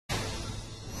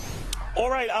All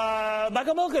right,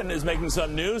 Michael Milken is making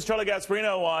some news. Charlie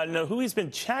Gasparino on who he's been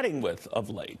chatting with of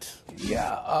late.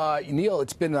 Yeah, Neil,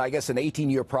 it's been, I guess, an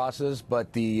 18-year process,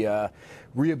 but the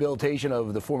rehabilitation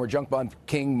of the former junk bond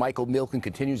king, Michael Milken,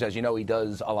 continues. As you know, he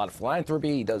does a lot of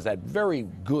philanthropy. He does that very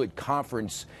good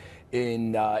conference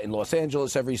in Los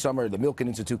Angeles every summer, the Milken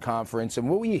Institute Conference. And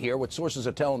what we hear, what sources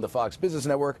are telling the Fox Business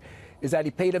Network, is that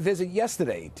he paid a visit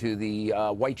yesterday to the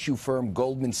white shoe firm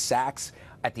Goldman Sachs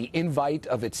at the invite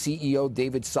of its CEO,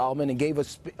 David Solomon, and gave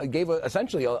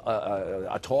essentially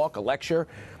a talk, a lecture,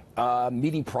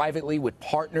 meeting privately with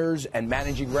partners and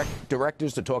managing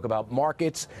directors to talk about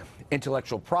markets,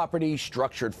 intellectual property,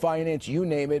 structured finance, you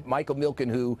name it. Michael Milken,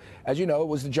 who, as you know,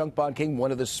 was the junk bond king,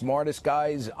 one of the smartest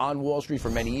guys on Wall Street for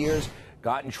many years,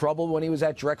 got in trouble when he was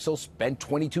at Drexel, spent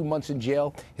 22 months in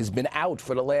jail, has been out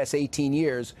for the last 18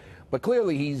 years. But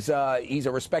clearly, he's a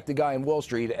respected guy in Wall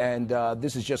Street, and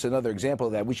this is just another example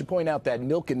of that. We should point out that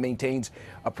Milken maintains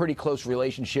a pretty close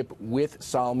relationship with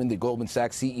Solomon, the Goldman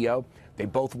Sachs CEO. They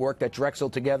both worked at Drexel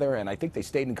together, and I think they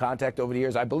stayed in contact over the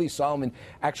years. I believe Solomon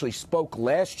actually spoke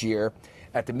last year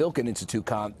at the Milken Institute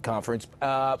conference.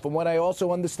 From what I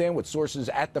also understand, what sources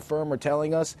at the firm are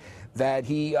telling us, that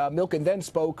Milken then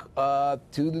spoke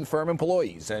to the firm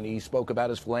employees, and he spoke about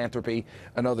his philanthropy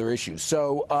and other issues.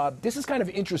 So this is kind of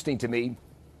interesting to me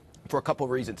for a couple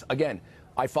of reasons. Again,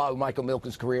 I follow Michael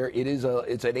Milken's career. It's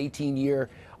an 18-year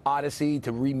odyssey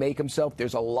to remake himself.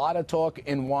 There's a lot of talk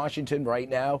in Washington right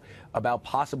now about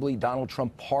possibly Donald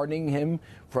Trump pardoning him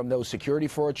from those security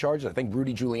fraud charges. I think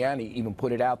Rudy Giuliani even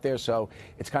put it out there. So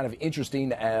it's kind of interesting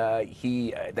that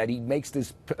he makes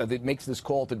this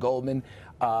call to Goldman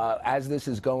as this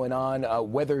is going on.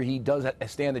 Whether he does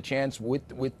stand a chance with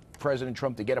President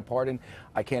Trump to get a pardon,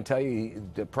 I can't tell you.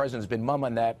 The president's been mum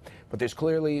on that. But there's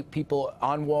clearly people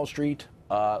on Wall Street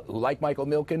who like Michael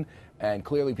Milken, and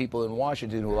clearly people in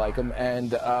Washington who like him.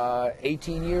 And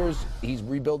 18 years, he's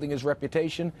rebuilding his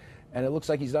reputation, and it looks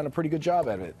like he's done a pretty good job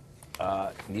at it.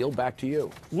 Neil, back to you.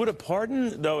 Would a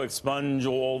pardon, though, expunge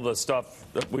all the stuff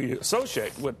that we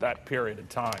associate with that period of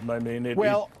time? I mean,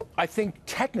 I think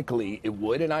technically it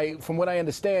would, and from what I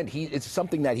understand, it's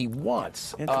something that he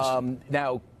wants.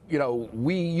 Now, you know,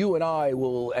 you and I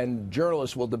and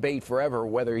journalists will debate forever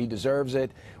whether he deserves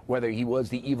it, whether he was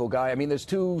the evil guy. I mean, there's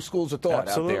two schools of thought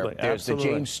out there. There's the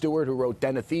James Stewart, who wrote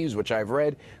Den of Thieves, which I've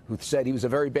read, who said he was a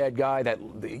very bad guy, that,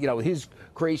 you know, his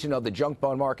creation of the junk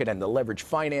bond market and the leveraged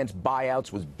finance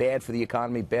buyouts was bad for the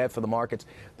economy, bad for the markets.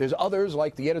 There's others,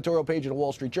 like the editorial page of the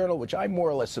Wall Street Journal, which I more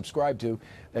or less subscribe to,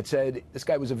 that said this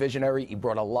guy was a visionary. He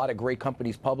brought a lot of great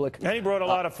companies public. And he brought a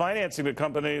lot of financing to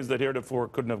companies that heretofore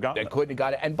couldn't have gotten it. Couldn't have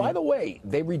got it. And by the way,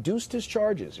 they reduced his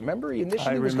charges. Remember, he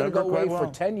initially was going to go away for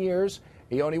 10 years.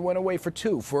 He only went away for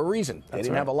 2 for a reason. They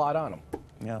didn't have a lot on him.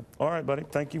 Yeah. All right, buddy.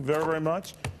 Thank you very, very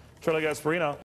much. Charlie Gasparino.